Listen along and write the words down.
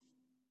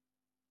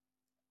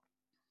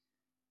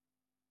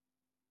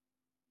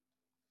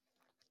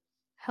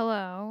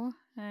Hello,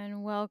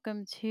 and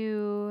welcome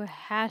to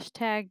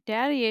hashtag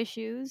Daddy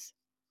Issues,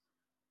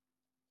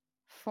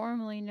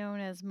 formerly known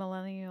as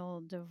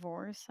Millennial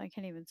Divorce. I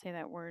can't even say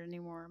that word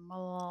anymore.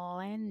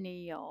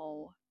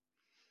 Millennial.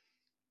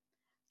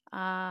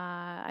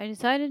 I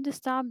decided to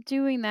stop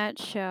doing that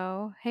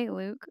show, Hey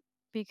Luke,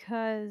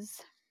 because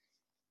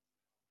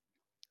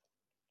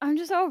I'm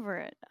just over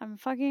it. I'm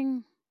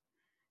fucking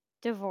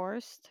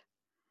divorced,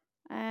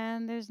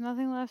 and there's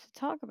nothing left to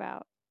talk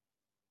about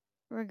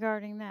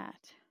regarding that.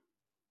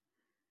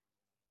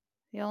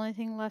 The only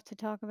thing left to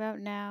talk about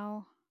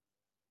now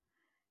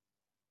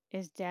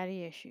is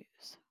daddy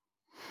issues.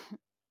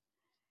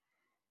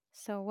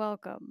 So,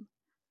 welcome.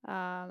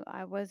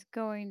 I was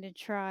going to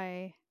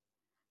try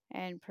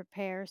and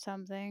prepare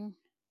something,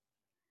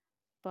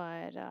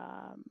 but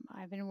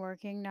I've been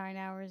working 9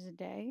 hours a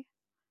day,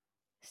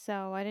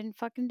 so I didn't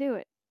fucking do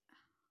it.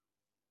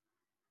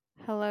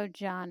 Hello,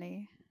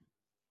 Johnny.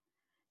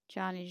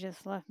 Johnny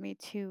just left me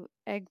two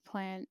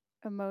eggplant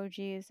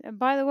emojis. And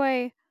by the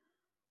way,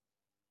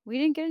 we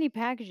didn't get any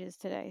packages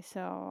today,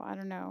 so I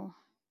don't know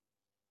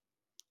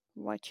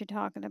what you're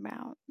talking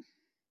about.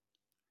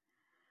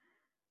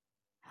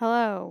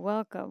 Hello,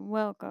 welcome,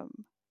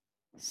 welcome.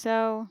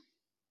 So,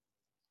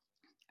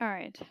 all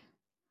right,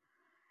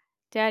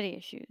 daddy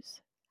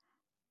issues.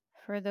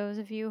 For those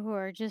of you who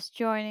are just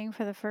joining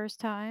for the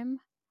first time,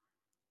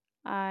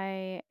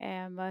 I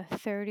am a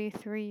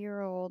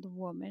 33-year-old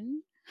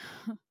woman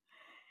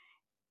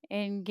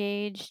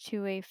engaged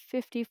to a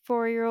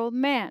 54-year-old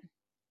man.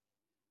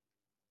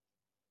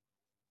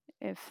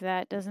 If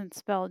that doesn't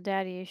spell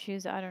daddy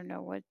issues, I don't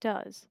know what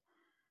does.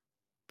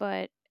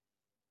 But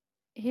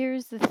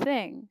here's the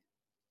thing.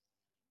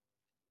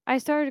 I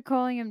started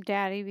calling him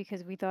daddy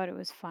because we thought it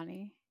was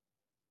funny.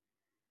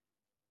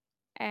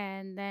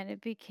 And then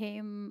it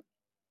became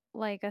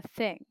like a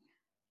thing,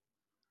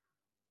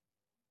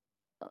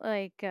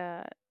 like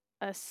a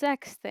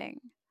sex thing.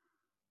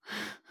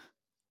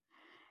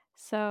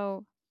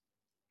 So,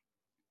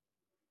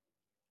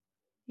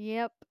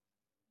 yep,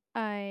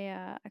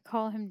 I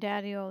call him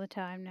daddy all the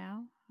time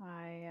now.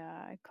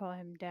 I call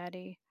him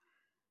daddy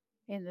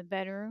in the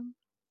bedroom.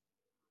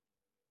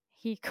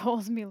 He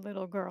calls me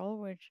little girl,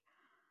 which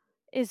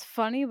is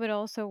funny but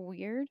also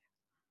weird.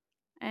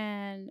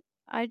 And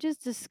I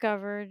just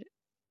discovered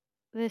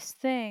this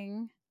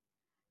thing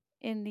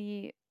in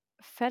the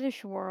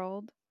fetish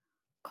world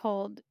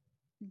called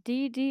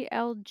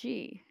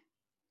DDLG,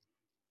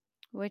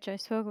 which I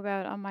spoke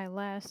about on my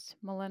last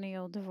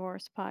Millennial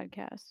Divorce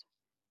podcast.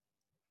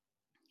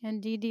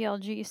 And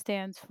DDLG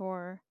stands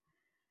for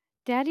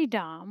Daddy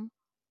Dom,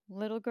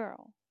 Little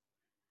Girl.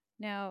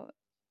 Now,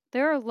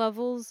 there are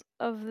levels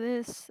of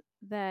this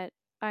that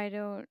I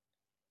don't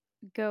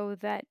go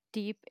that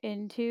deep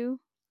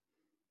into.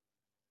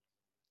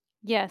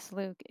 Yes,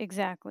 Luke,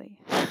 exactly.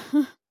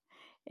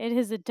 It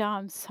is a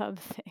Dom sub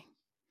thing.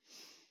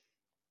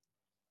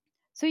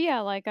 So yeah,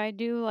 like I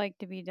do like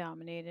to be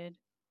dominated.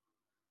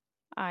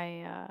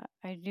 I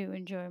do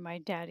enjoy my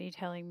daddy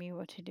telling me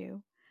what to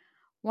do.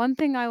 One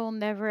thing I will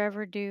never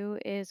ever do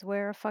is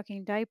wear a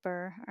fucking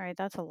diaper. All right,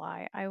 that's a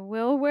lie. I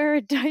will wear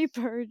a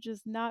diaper,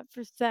 just not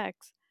for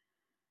sex.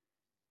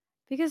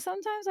 Because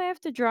sometimes I have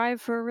to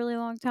drive for a really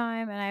long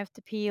time and I have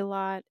to pee a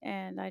lot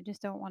and I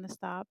just don't want to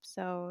stop.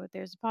 So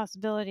there's a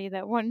possibility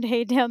that one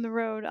day down the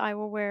road I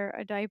will wear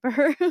a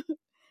diaper,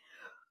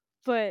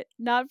 but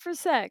not for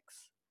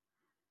sex.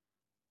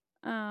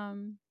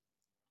 Um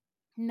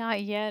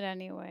Not yet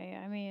anyway.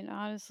 I mean,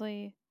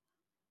 honestly,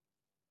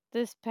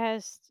 this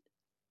past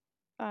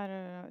I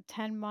don't know,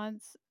 10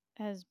 months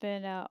has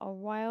been a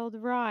wild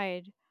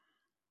ride.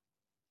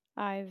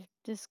 I've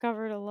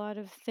discovered a lot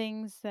of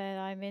things that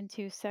I'm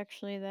into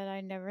sexually that I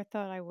never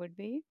thought I would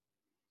be.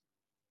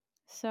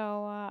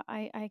 So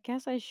I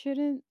guess I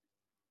shouldn't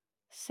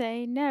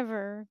say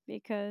never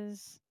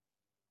because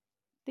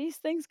these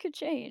things could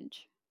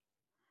change.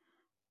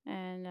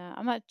 And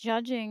I'm not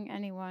judging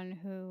anyone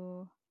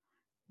who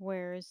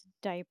wears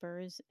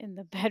diapers in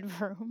the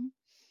bedroom.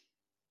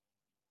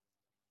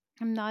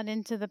 I'm not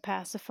into the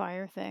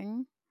pacifier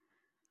thing.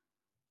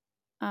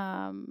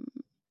 Um,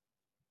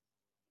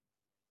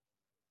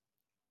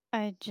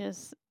 I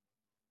just,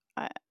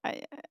 I,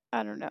 I,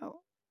 I don't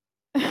know.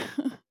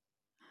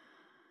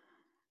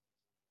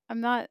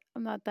 I'm not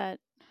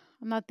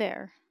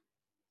there.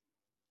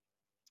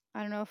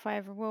 I don't know if I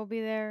ever will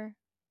be there,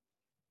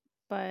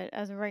 but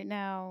as of right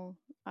now,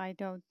 I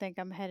don't think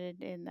I'm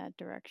headed in that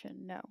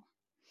direction. No.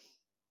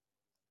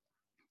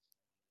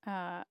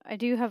 I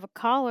do have a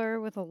collar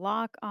with a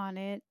lock on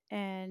it,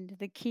 and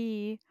the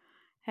key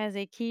has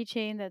a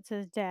keychain that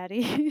says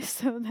 "Daddy."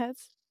 So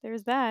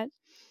there's that.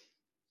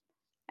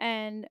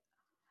 And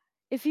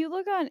if you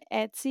look on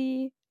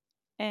Etsy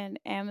and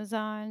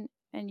Amazon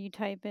and you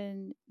type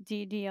in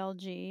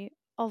DDLG,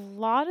 a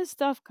lot of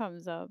stuff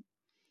comes up.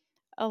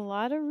 A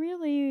lot of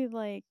really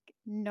like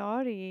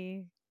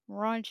naughty,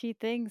 raunchy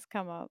things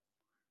come up.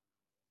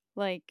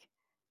 Like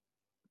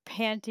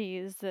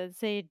panties that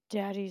say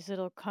daddy's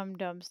little cum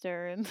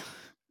dumpster and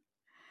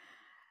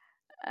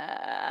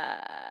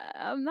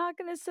I'm not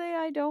gonna say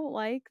I don't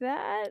like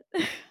that,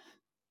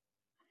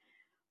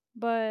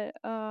 but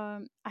I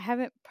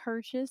haven't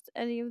purchased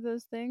any of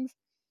those things.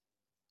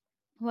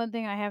 One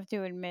thing I have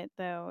to admit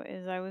though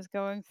is I was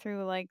going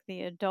through like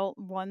the adult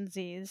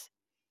onesies,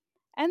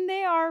 and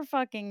they are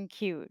fucking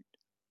cute.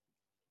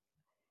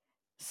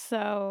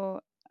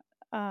 So,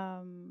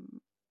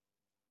 um,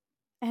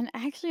 and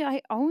actually,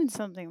 I own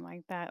something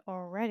like that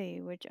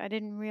already, which I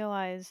didn't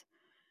realize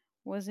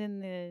was in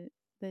the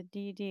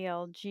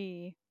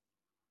DDLG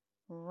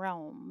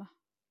realm.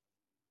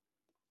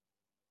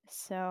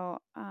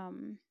 So,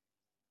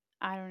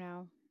 I don't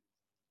know.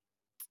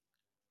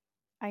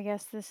 I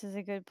guess this is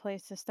a good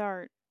place to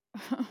start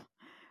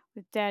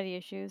with daddy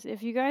issues.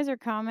 If you guys are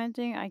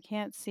commenting, I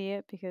can't see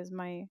it because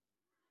my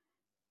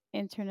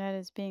internet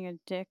is being a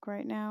dick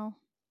right now,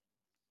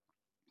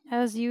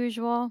 as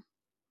usual.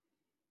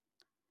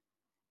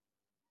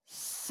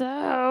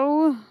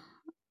 So,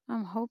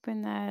 I'm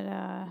hoping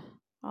that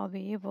I'll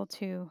be able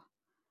to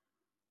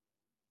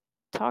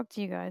talk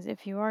to you guys.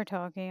 If you are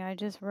talking, I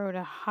just wrote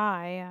a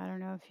hi. I don't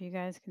know if you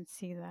guys can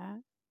see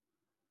that.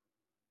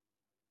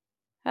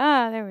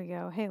 Ah, there we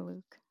go. Hey,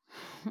 Luke.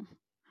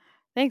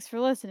 Thanks for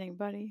listening,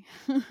 buddy.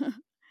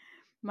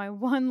 My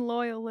one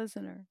loyal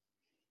listener.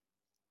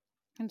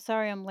 I'm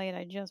sorry I'm late.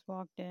 I just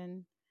walked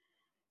in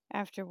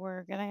after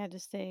work and I had to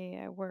stay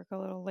at work a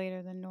little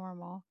later than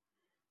normal.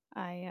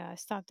 I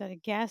stopped at a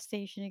gas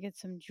station to get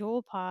some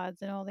Jewel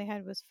pods and all they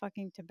had was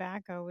fucking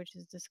tobacco, which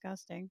is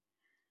disgusting.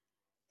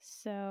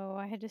 So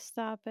I had to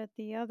stop at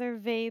the other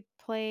vape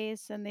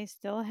place and they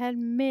still had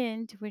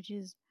mint, which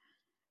is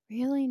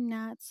really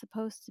not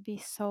supposed to be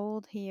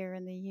sold here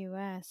in the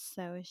US.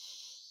 So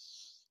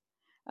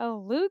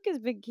Oh, Luke has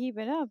been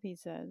keeping up, he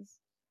says.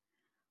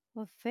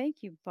 Well, thank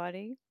you,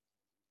 buddy.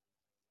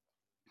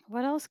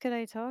 What else could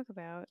I talk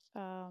about?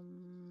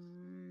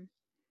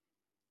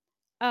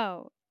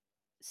 Oh,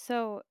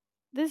 so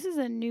this is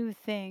a new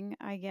thing,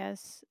 I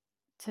guess,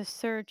 to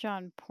search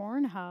on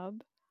Pornhub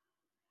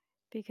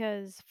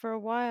because for a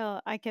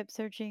while I kept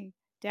searching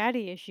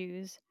daddy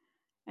issues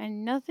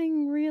and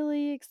nothing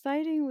really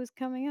exciting was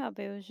coming up.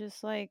 It was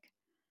just like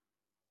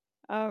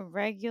a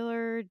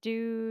regular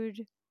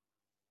dude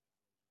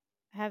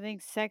having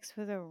sex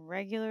with a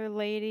regular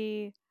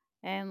lady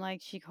and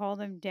like she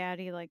called him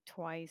daddy like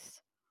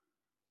twice.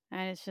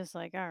 And it's just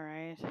like, all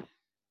right.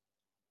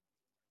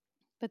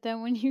 But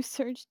then when you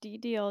search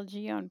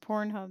DDLG on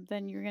Pornhub,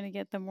 then you're going to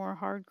get the more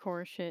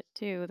hardcore shit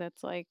too.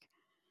 That's like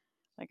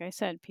I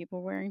said,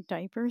 people wearing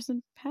diapers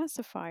and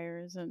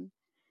pacifiers and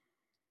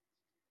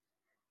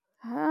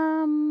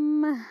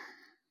um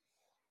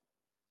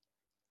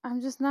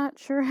I'm just not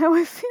sure how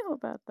I feel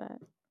about that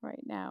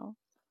right now.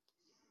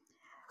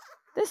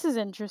 This is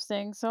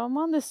interesting. So I'm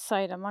on this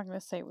site, I'm not going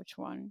to say which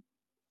one.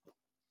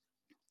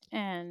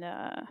 And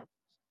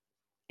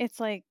it's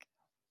like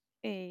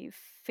a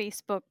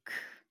Facebook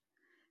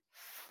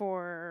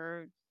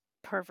for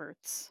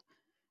perverts.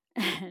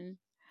 And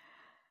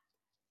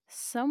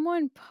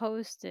someone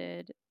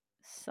posted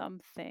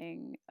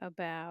something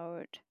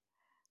about,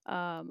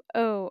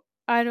 oh,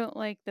 I don't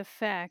like the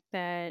fact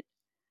that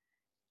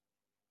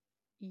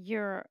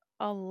you're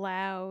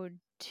allowed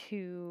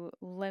to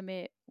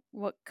limit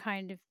what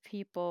kind of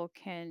people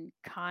can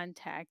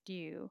contact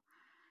you.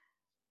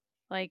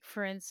 Like,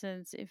 for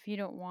instance, if you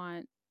don't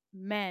want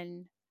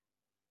men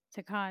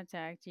to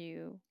contact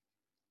you,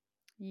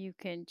 you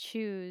can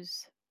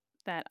choose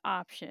that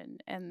option.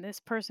 And this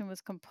person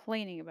was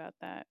complaining about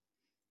that.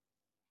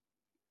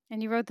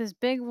 And you wrote this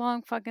big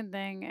long fucking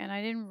thing, and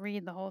I didn't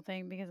read the whole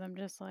thing because I'm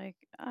just like,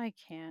 I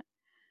can't.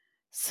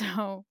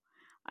 So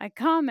I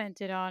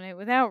commented on it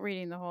without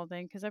reading the whole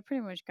thing because I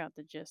pretty much got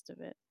the gist of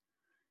it.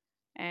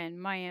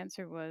 And my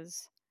answer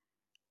was,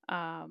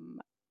 um,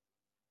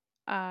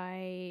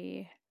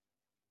 I.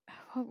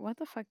 What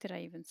the fuck did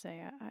I even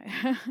say?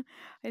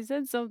 I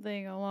said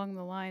something along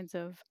the lines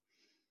of,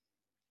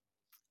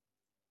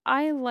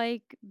 I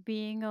like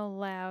being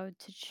allowed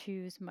to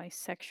choose my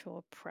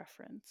sexual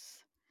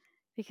preference.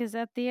 Because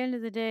at the end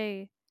of the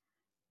day,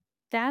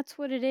 that's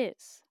what it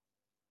is.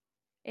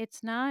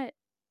 It's not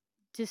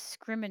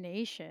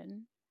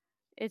discrimination.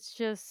 It's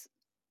just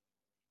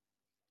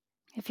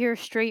if you're a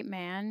straight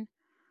man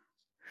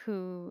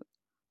who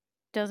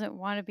doesn't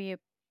want to be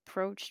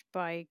approached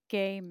by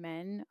gay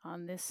men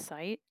on this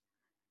site,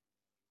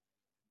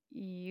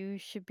 you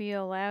should be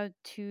allowed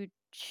to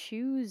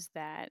choose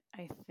that,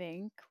 I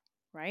think,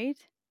 right?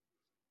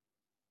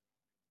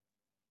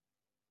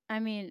 I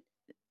mean,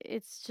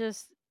 it's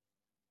just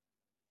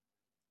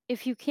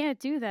if you can't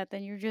do that,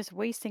 then you're just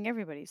wasting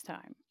everybody's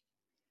time.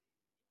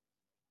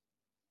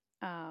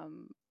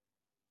 Um,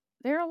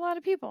 there are a lot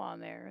of people on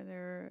there.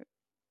 They're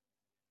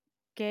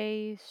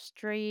gay,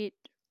 straight.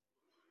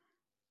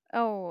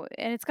 Oh,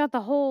 and it's got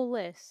the whole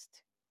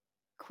list: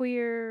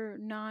 queer,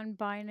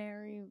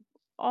 non-binary,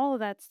 all of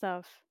that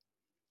stuff.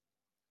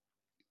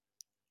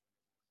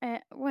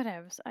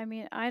 Whatevs. I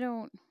mean, I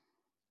don't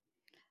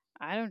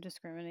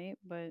discriminate,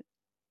 but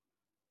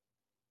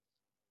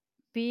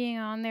being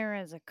on there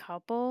as a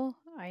couple,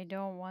 I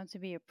don't want to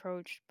be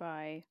approached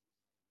by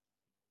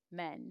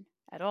men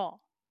at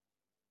all.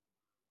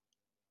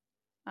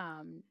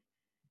 Um,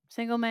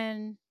 Single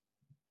men,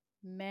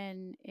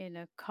 men in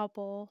a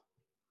couple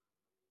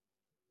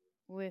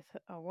with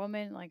a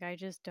woman, like I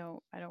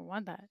don't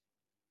want that.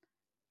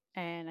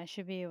 And I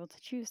should be able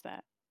to choose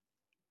that.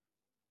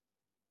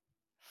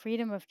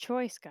 Freedom of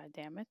choice, god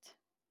damn it.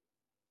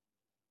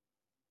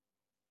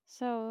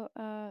 So,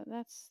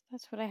 that's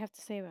what I have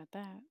to say about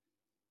that.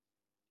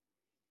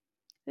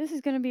 This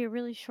is going to be a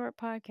really short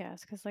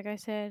podcast cuz like I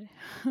said,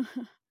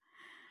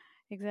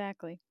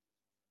 exactly.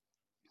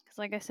 Cuz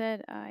like I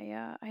said,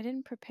 I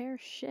didn't prepare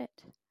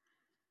shit.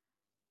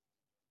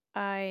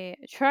 I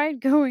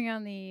tried going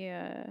on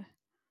the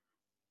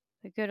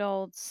good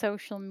old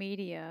social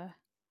media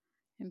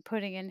and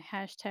putting in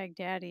hashtag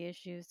daddy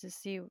issues to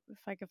see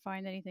if I could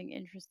find anything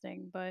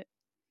interesting, but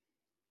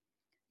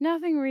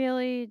nothing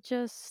really.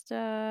 Just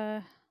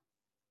a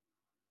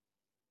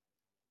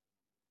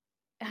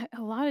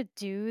lot of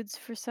dudes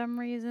for some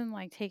reason,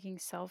 like taking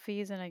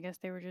selfies, and I guess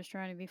they were just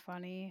trying to be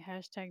funny.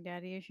 Hashtag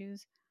daddy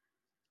issues.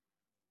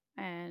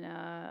 And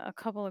a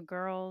couple of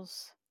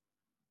girls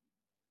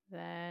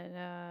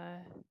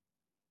that,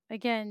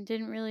 again,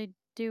 didn't really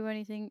do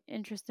anything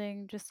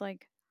interesting, just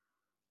like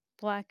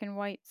black and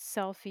white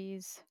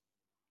selfies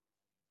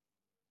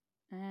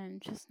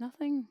and just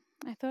nothing.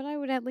 I thought I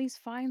would at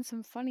least find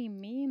some funny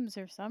memes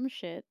or some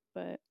shit,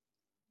 but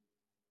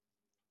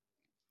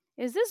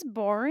is this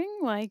boring?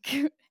 Like,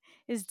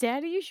 is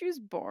daddy issues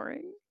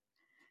boring?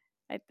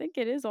 I think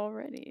it is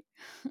already.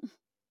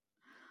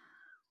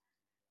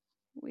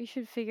 We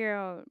should figure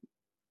out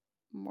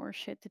more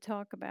shit to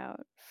talk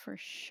about for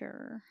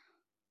sure.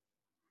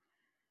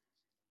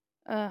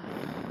 Ugh,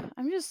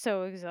 I'm just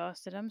so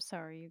exhausted. I'm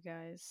sorry, you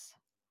guys.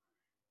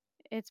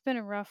 It's been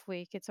a rough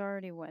week. It's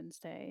already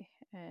Wednesday,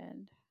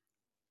 and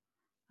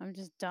I'm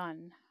just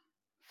done.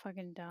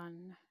 Fucking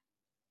done.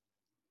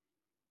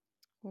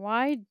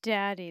 Why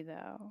daddy,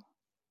 though?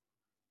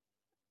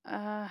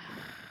 Uh,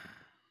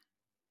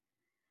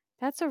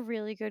 that's a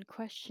really good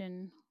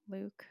question,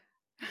 Luke.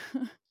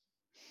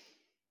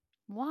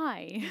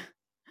 Why?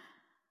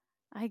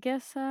 I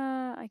guess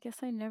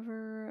I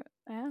never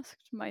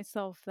asked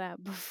myself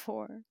that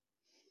before.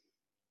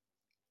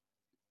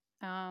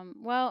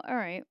 Well, all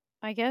right.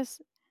 I guess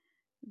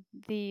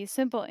the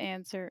simple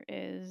answer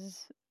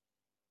is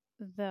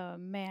the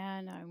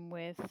man I'm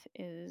with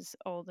is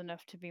old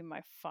enough to be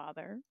my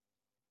father.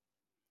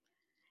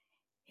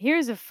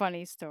 Here's a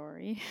funny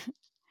story.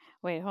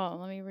 Wait, hold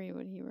on. Let me read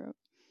what he wrote.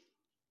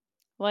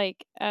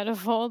 Like, out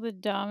of all the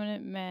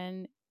dominant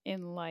men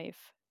in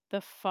life,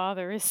 the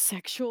father is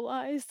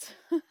sexualized.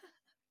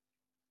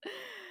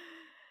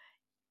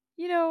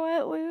 You know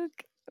what,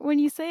 Luke? When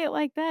you say it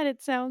like that,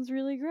 it sounds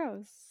really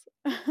gross.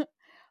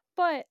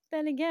 But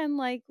then again,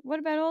 like, what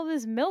about all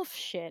this MILF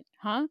shit,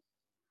 huh?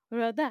 What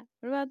about that?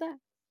 What about that?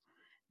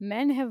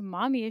 Men have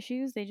mommy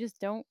issues, they just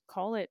don't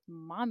call it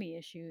mommy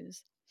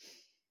issues.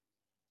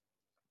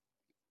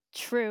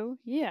 True,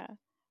 yeah.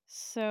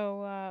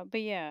 So,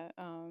 but yeah,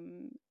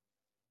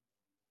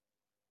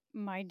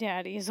 my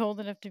daddy is old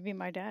enough to be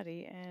my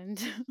daddy,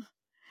 and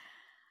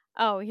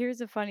oh, here's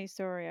a funny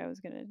story I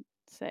was gonna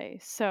say.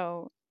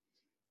 So,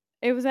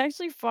 it was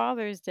actually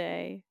Father's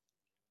Day,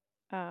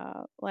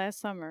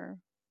 last summer,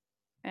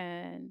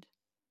 and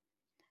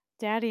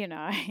Daddy and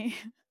I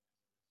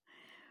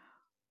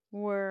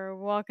were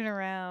walking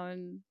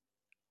around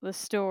the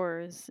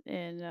stores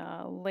in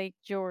Lake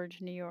George,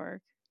 New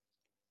York.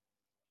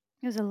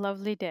 It was a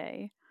lovely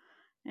day,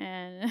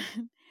 and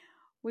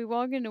we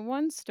walk into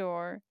one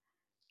store,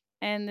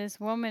 and this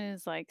woman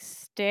is like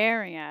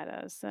staring at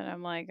us, and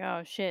I'm like,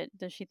 "Oh shit,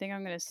 does she think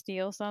I'm gonna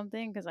steal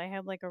something?" Because I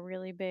had like a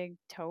really big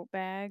tote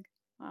bag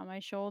on my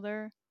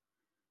shoulder,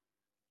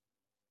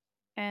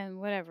 and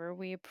whatever.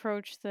 We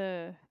approach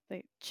the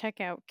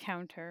checkout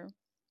counter,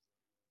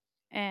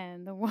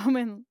 and the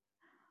woman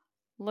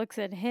looks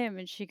at him,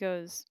 and she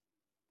goes,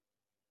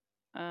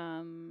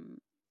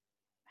 "Um,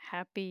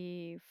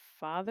 Happy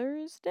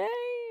Father's Day."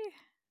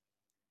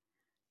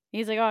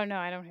 He's like, "Oh no,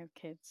 I don't have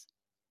kids."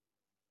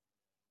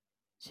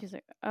 She's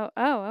like,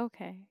 "Oh,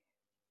 okay."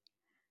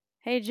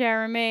 Hey,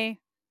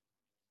 Jeremy.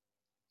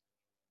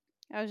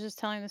 I was just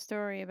telling the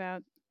story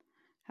about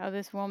how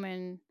this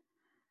woman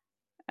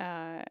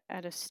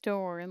at a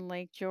store in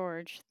Lake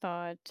George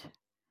thought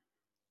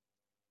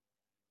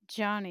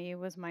Johnny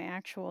was my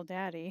actual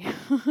daddy.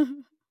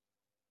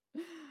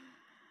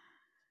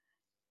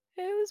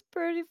 It was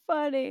pretty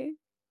funny.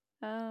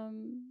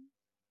 Um,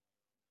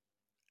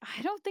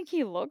 I don't think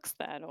he looks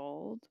that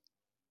old.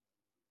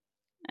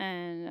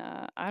 And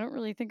I don't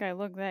really think I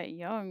look that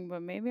young,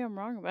 but maybe I'm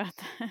wrong about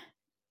that.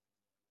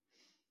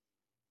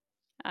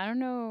 I don't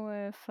know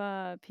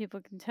if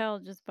people can tell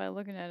just by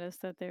looking at us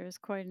that there's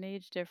quite an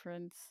age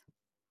difference,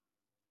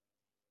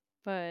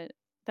 but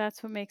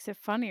that's what makes it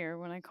funnier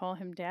when I call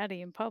him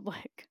daddy in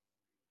public.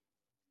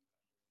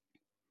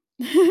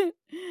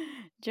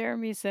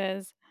 Jeremy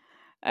says,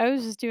 I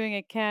was just doing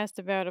a cast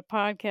about a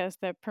podcast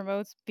that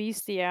promotes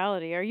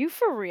beastiality. Are you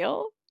for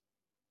real?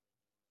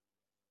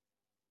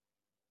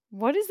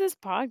 What is this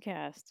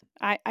podcast?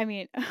 I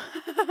mean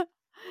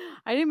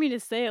I didn't mean to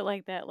say it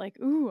like that. Like,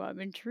 ooh, I'm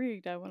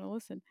intrigued. I want to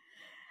listen.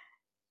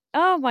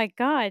 Oh my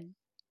god.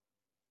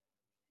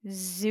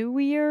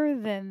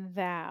 Zooier than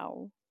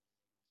thou.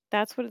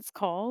 That's what it's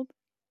called?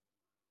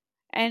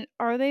 And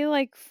are they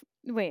like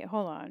wait,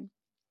 hold on.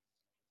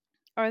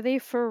 Are they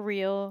for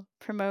real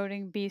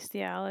promoting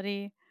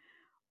bestiality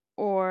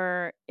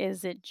or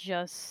is it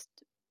just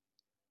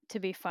to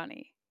be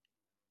funny?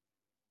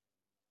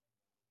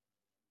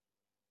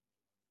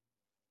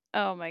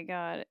 Oh my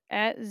god.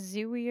 At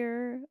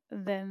Zooier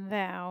than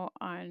thou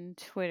on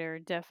Twitter.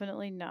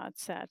 Definitely not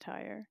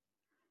satire.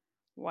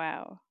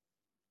 Wow.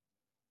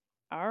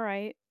 All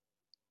right.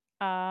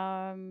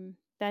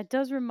 That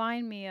does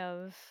remind me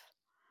of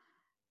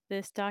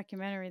this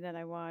documentary that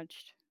I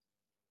watched.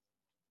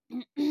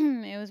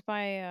 It was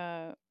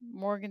by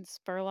Morgan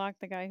Spurlock,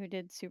 the guy who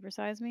did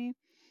Supersize Me,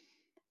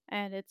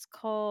 and it's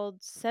called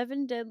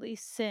Seven Deadly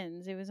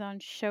Sins. It was on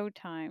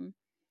Showtime,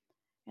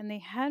 and they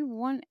had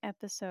one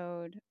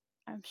episode.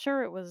 I'm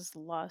sure it was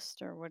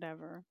Lust or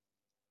whatever,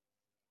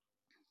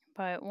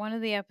 but one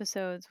of the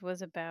episodes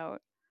was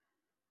about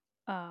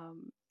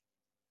um,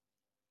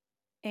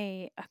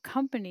 a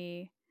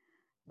company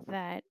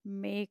that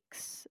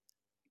makes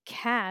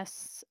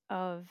casts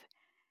of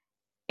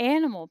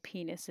animal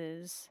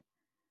penises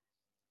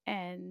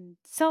and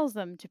sells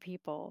them to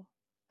people.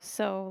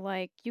 So,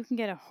 like, you can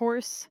get a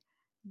horse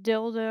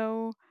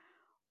dildo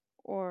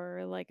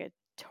or like a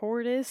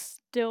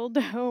tortoise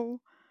dildo.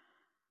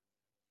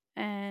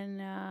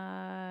 And,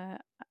 I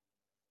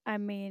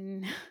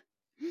mean,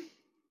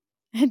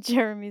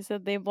 Jeremy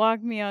said they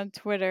blocked me on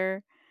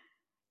Twitter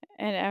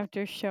and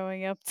after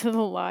showing up to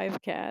the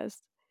live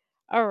cast.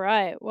 All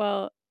right.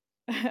 Well,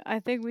 I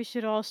think we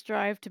should all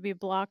strive to be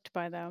blocked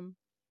by them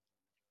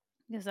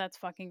because that's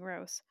fucking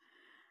gross.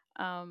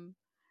 Um,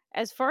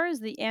 as far as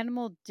the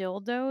animal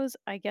dildos,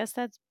 I guess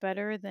that's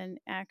better than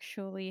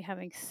actually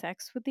having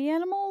sex with the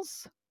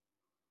animals.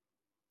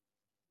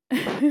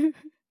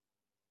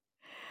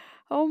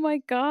 Oh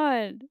my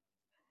god.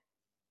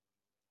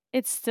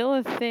 It's still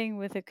a thing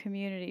with a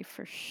community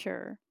for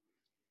sure.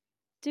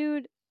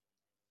 Dude,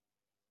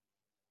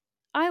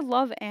 I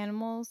love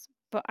animals,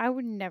 but I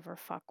would never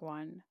fuck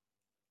one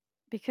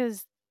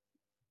because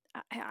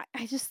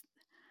I just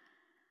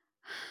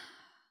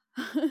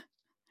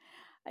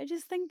I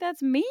just think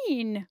that's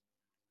mean.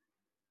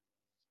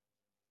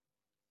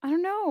 I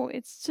don't know.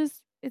 It's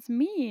just it's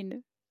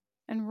mean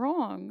and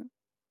wrong.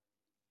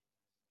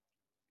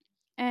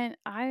 And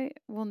I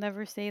will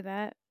never say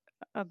that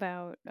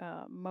about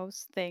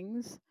most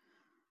things.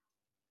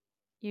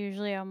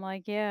 Usually I'm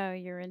like, yeah,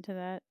 you're into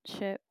that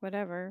shit,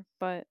 whatever.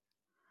 But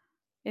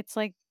it's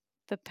like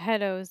the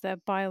pedos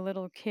that buy a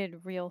little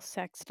kid real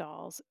sex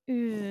dolls.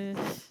 Ugh.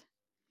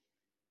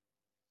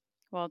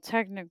 Well,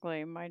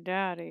 technically, my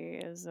daddy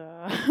is,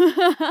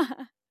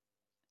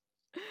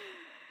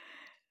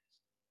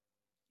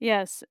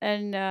 yes,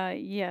 and,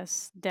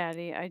 yes,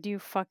 daddy, I do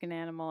fuck an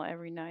animal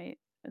every night.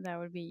 That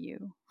would be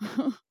you.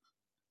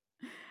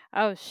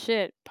 Oh,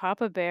 shit,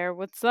 Papa Bear,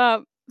 what's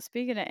up?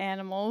 Speaking of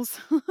animals.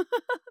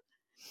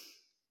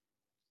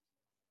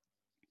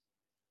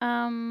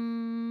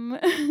 Um,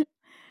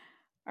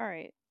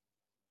 alright.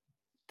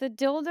 The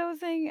dildo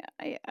thing,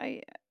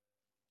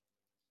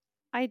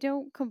 I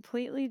don't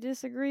completely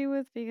disagree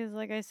with because,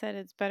 like I said,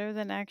 it's better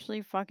than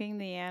actually fucking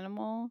the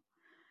animal,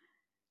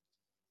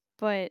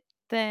 but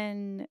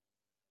then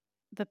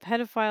the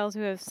pedophiles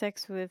who have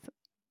sex with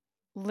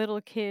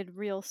little kid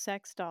real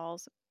sex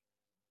dolls,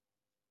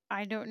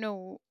 I don't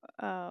know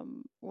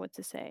what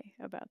to say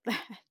about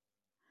that.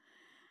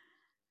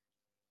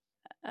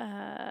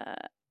 Uh,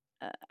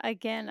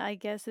 again, I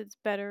guess it's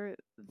better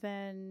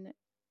than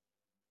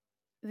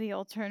the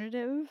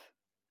alternative,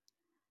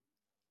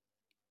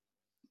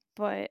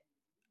 but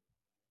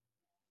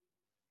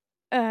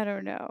I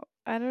don't know.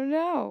 I don't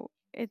know.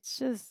 It's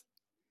just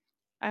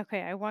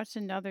okay. I watched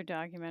another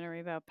documentary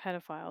about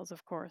pedophiles,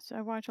 of course.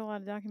 I watch a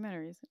lot of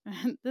documentaries.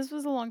 This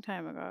was a long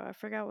time ago. I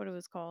forgot what it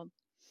was called.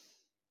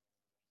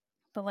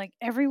 But like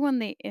everyone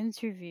they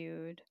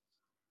interviewed,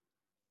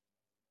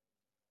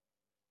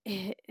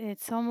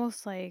 it's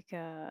almost like,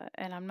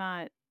 and I'm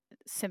not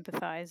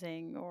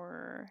sympathizing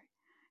or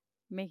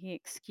making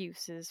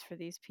excuses for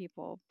these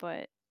people,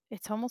 but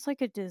it's almost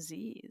like a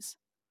disease.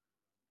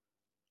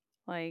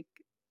 Like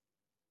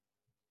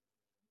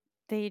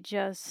they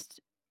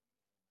just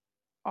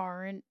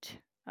aren't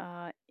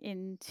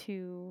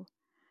into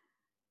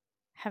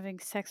having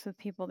sex with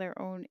people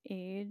their own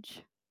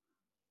age.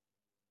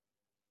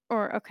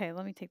 Or, okay,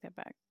 let me take that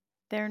back.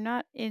 They're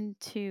not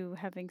into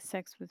having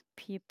sex with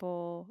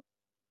people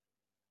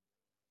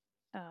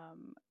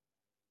um,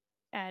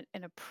 at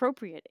an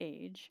appropriate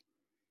age.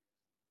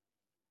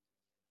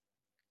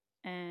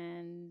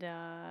 And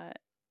I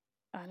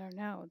don't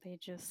know. They're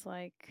just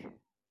like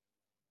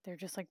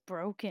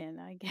broken,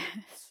 I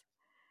guess.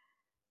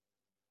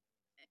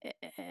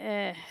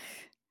 Eh,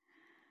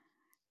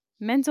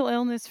 Mental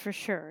illness for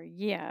sure.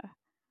 Yeah.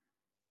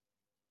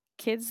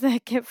 Kids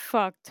that get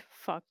fucked,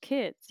 fuck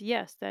kids.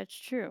 Yes, that's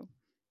true.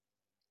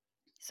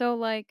 So,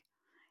 like,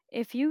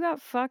 if you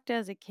got fucked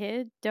as a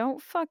kid,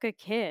 don't fuck a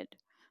kid.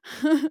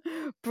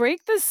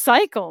 Break the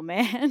cycle,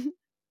 man.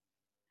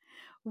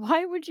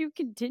 Why would you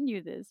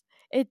continue this?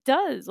 It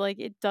does. Like,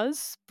 it does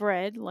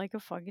spread like a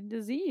fucking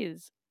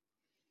disease.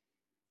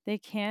 They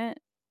can't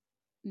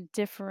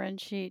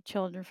differentiate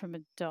children from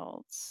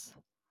adults.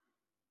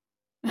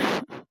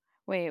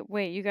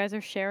 Wait, you guys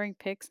are sharing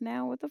pics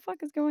now? What the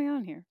fuck is going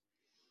on here?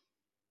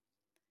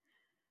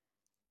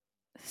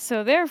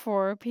 So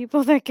therefore,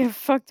 people that get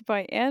fucked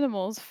by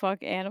animals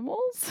fuck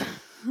animals?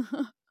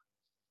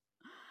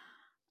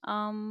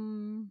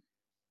 um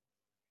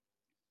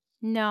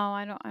no,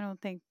 I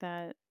don't think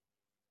that.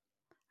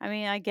 I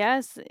mean, I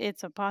guess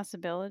it's a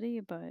possibility,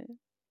 but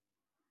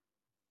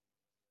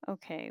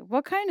okay.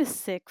 What kind of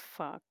sick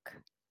fuck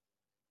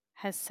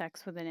has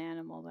sex with an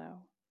animal though?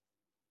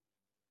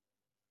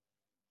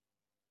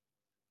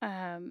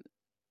 Um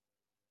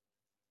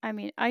I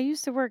mean, I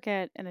used to work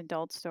at an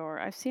adult store.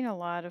 I've seen a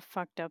lot of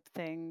fucked up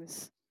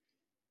things.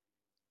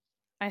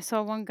 I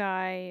saw one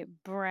guy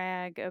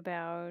brag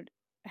about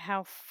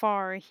how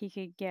far he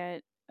could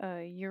get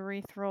a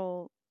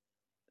urethral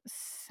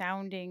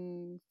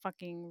sounding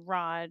fucking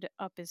rod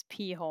up his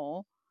pee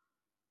hole.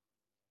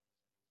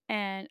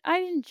 And I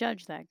didn't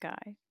judge that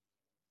guy.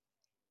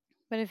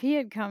 But if he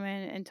had come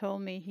in and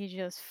told me he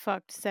just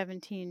fucked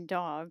 17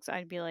 dogs,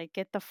 I'd be like,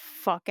 get the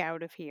fuck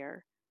out of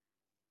here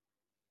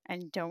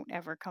and don't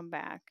ever come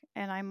back.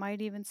 And I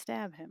might even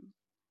stab him.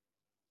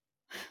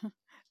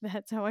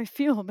 That's how I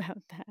feel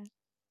about that.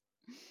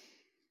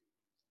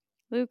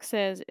 Luke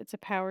says it's a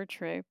power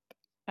trip.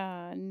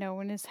 No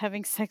one is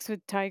having sex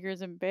with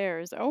tigers and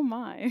bears. Oh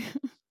my.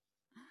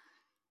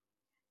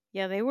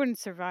 Yeah, they wouldn't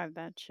survive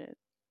that shit.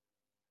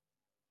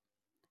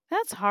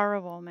 That's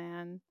horrible,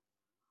 man.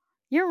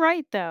 You're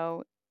right,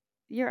 though.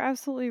 You're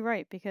absolutely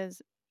right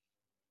because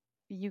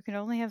you can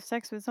only have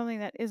sex with something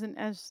that isn't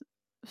as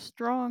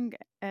strong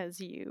as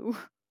you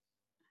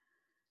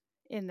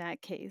in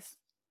that case.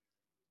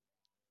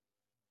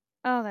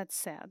 Oh, that's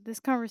sad. This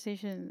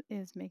conversation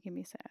is making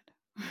me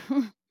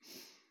sad.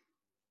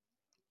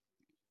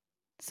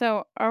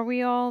 So, are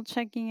we all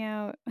checking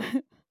out?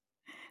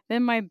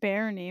 Then my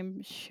bear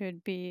name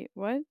should be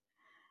what?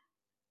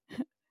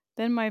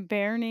 Then my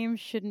bear name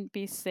shouldn't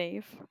be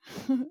safe.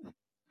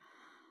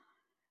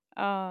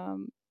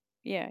 um,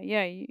 yeah,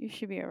 you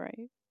should be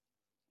alright.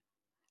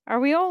 Are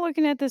we all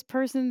looking at this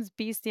person's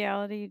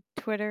beastiality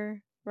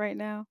Twitter right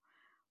now?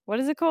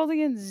 What is it called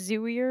again?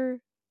 Zooier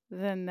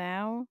than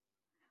thou?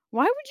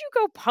 Why would you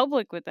go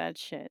public with that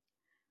shit?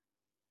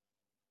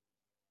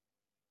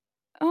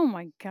 Oh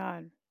my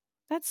god.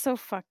 That's so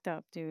fucked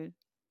up, dude.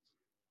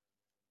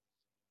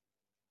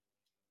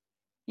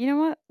 You know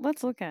what?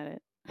 Let's look at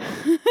it.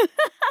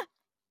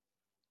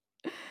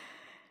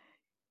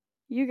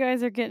 You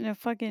guys are getting a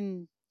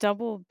fucking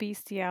double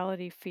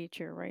bestiality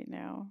feature right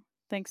now.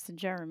 Thanks to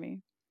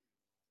Jeremy.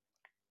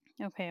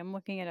 Okay, I'm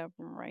looking it up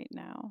right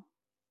now.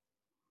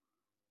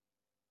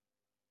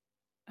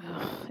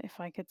 Ugh, if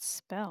I could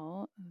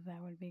spell,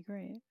 that would be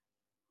great.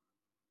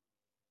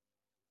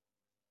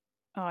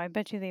 Oh, I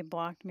bet you they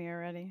blocked me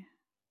already.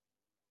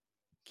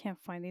 Can't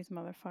find these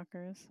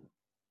motherfuckers.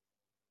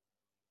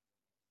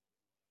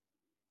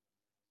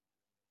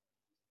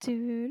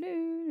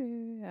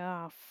 Doo-doo-doo.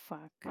 Oh,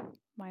 fuck.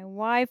 My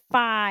Wi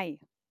Fi.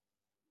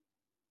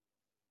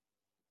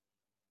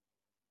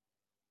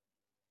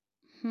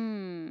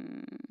 Hmm.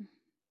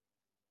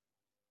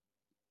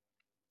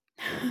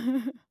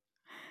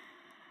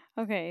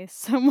 Okay,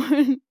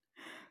 someone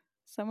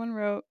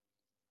wrote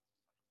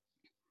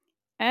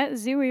at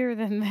zooier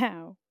than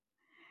thou.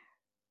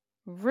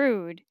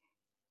 Rude.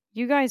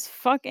 You guys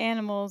fuck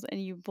animals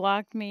and you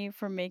blocked me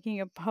for making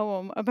a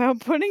poem about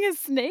putting a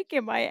snake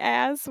in my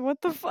ass.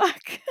 What the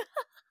fuck?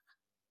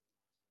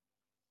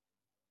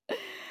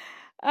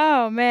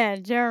 Oh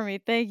man, Jeremy,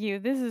 thank you.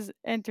 This is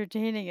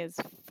entertaining as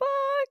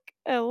fuck.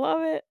 I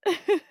love it.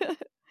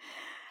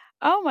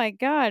 Oh my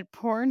god,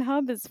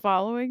 Pornhub is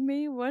following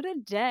me. What a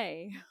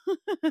day.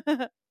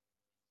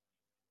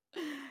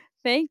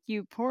 Thank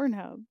you,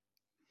 Pornhub.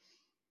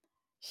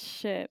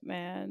 Shit,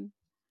 man.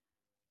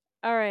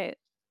 All right.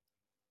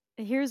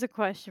 Here's a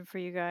question for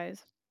you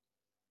guys.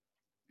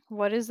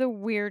 What is the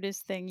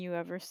weirdest thing you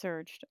ever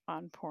searched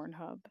on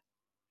Pornhub?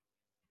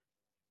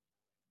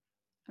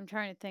 I'm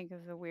trying to think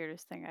of the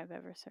weirdest thing I've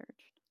ever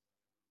searched.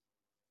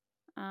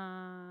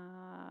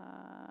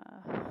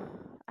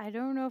 I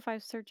don't know if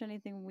I've searched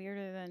anything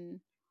weirder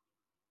than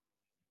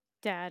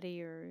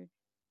daddy or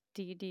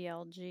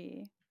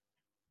DDLG.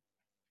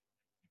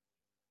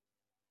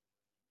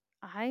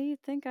 I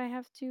think I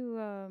have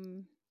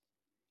to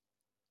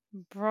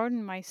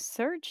broaden my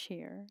search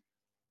here.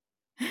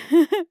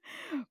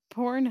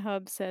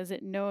 Pornhub says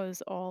it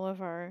knows all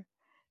of our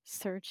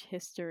search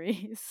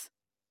histories.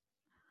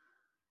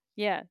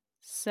 Yeah.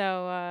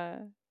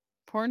 So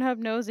Pornhub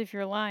knows if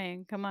you're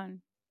lying. Come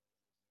on.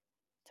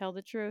 Tell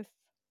the truth.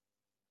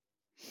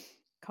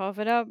 Cough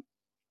it up.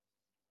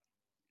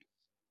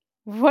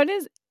 What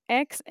is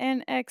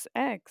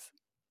XNXX?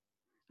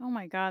 Oh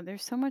my god,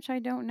 there's so much I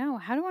don't know.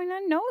 How do I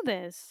not know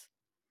this?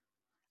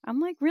 I'm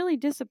like really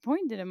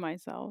disappointed in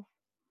myself.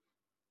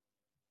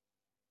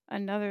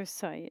 Another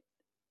site.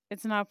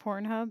 It's not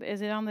Pornhub.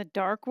 Is it on the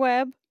dark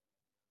web?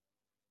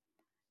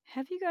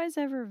 Have you guys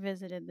ever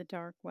visited the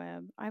dark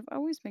web? I've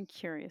always been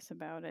curious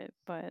about it,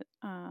 but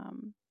I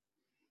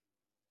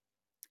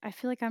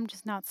feel like I'm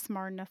just not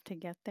smart enough to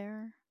get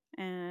there.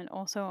 And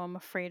also, I'm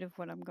afraid of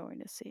what I'm going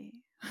to see.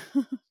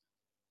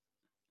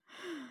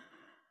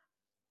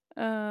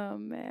 Oh,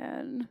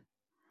 man.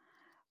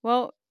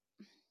 Well,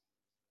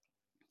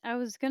 I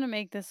was going to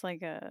make this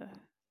like a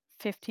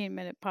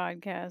 15-minute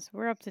podcast.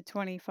 We're up to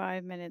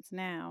 25 minutes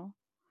now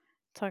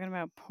talking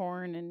about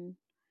porn and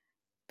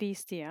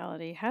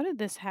beastiality. How did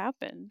this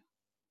happen?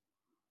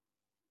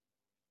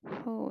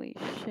 Holy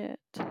shit.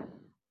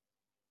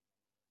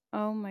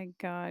 Oh my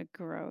god,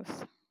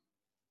 gross.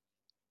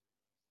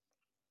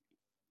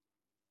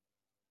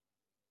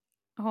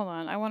 Hold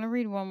on, I want to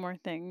read one more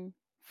thing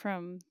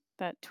from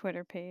that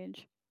Twitter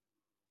page.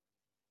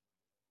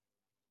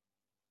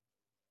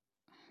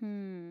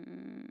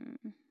 Hmm.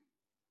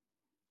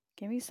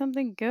 Give me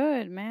something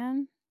good,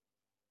 man.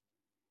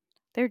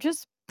 They're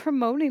just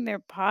promoting their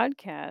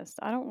podcast.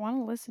 I don't want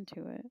to listen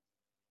to it.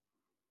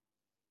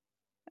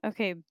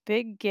 Okay,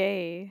 Big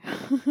Gay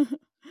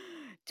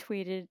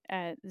tweeted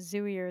at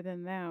Zooier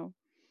Than Thou.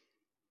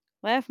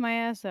 Laugh my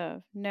ass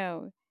off.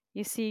 No.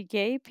 You see,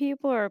 gay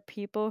people are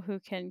people who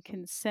can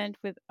consent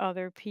with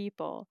other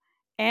people.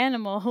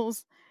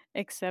 Animals,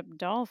 except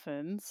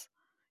dolphins,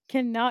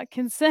 cannot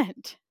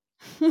consent.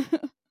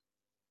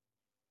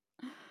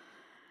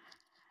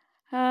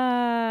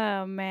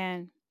 Oh,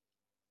 man.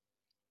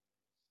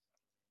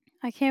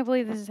 I can't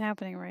believe this is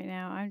happening right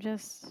now. I'm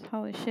just,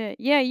 holy shit.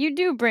 Yeah, you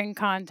do bring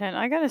content.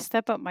 I gotta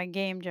step up my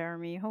game,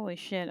 Jeremy. Holy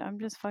shit. I'm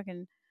just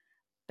fucking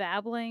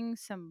babbling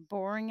some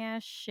boring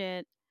ass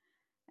shit.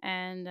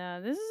 And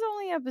this is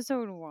only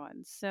episode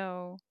 1.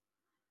 So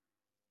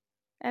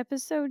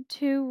episode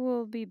 2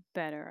 will be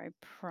better, I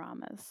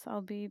promise.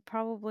 I'll be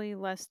probably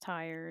less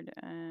tired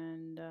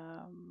and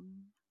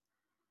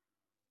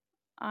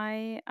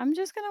I'm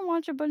just going to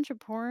watch a bunch of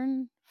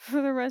porn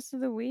for the rest of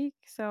the week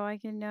so I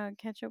can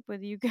catch up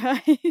with you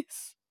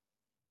guys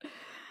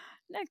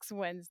next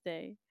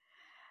Wednesday.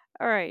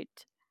 All right.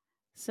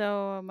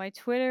 So my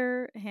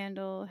Twitter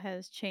handle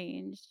has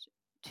changed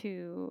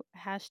to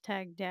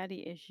hashtag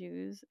daddy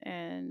issues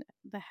and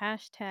the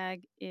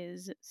hashtag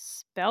is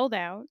spelled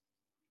out.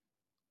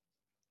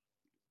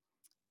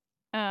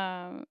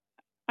 Um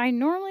I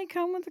normally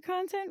come with the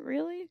content,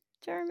 really,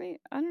 Jeremy?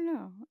 I don't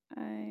know.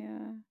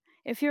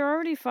 If you're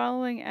already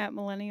following at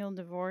Millennial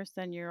Divorce,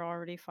 then you're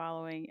already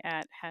following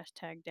at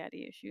hashtag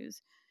Daddy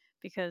Issues,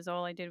 because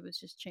all I did was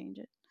just change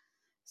it.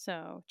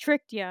 So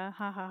tricked ya,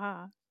 ha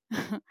ha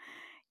ha.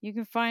 You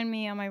can find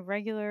me on my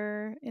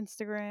regular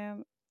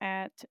Instagram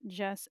at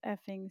Jess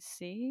effing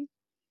C.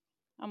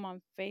 I'm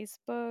on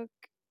Facebook,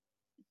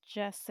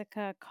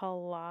 Jessica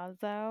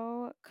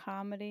Colazzo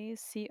Comedy,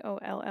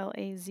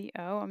 Collazo.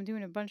 I'm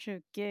doing a bunch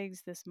of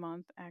gigs this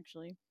month,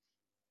 actually.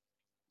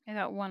 I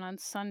got one on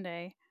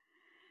Sunday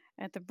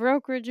at the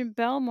brokerage in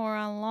Belmore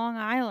on Long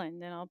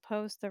Island, and I'll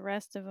post the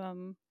rest of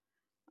them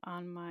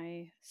on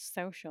my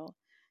social.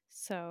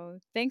 So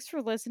thanks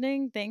for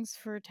listening. Thanks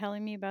for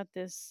telling me about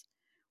this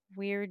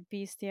weird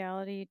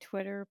bestiality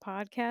Twitter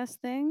podcast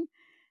thing.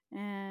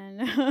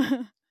 And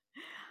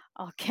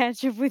I'll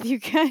catch up with you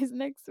guys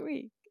next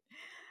week.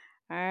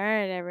 All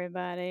right,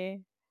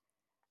 everybody.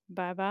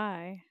 Bye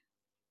bye.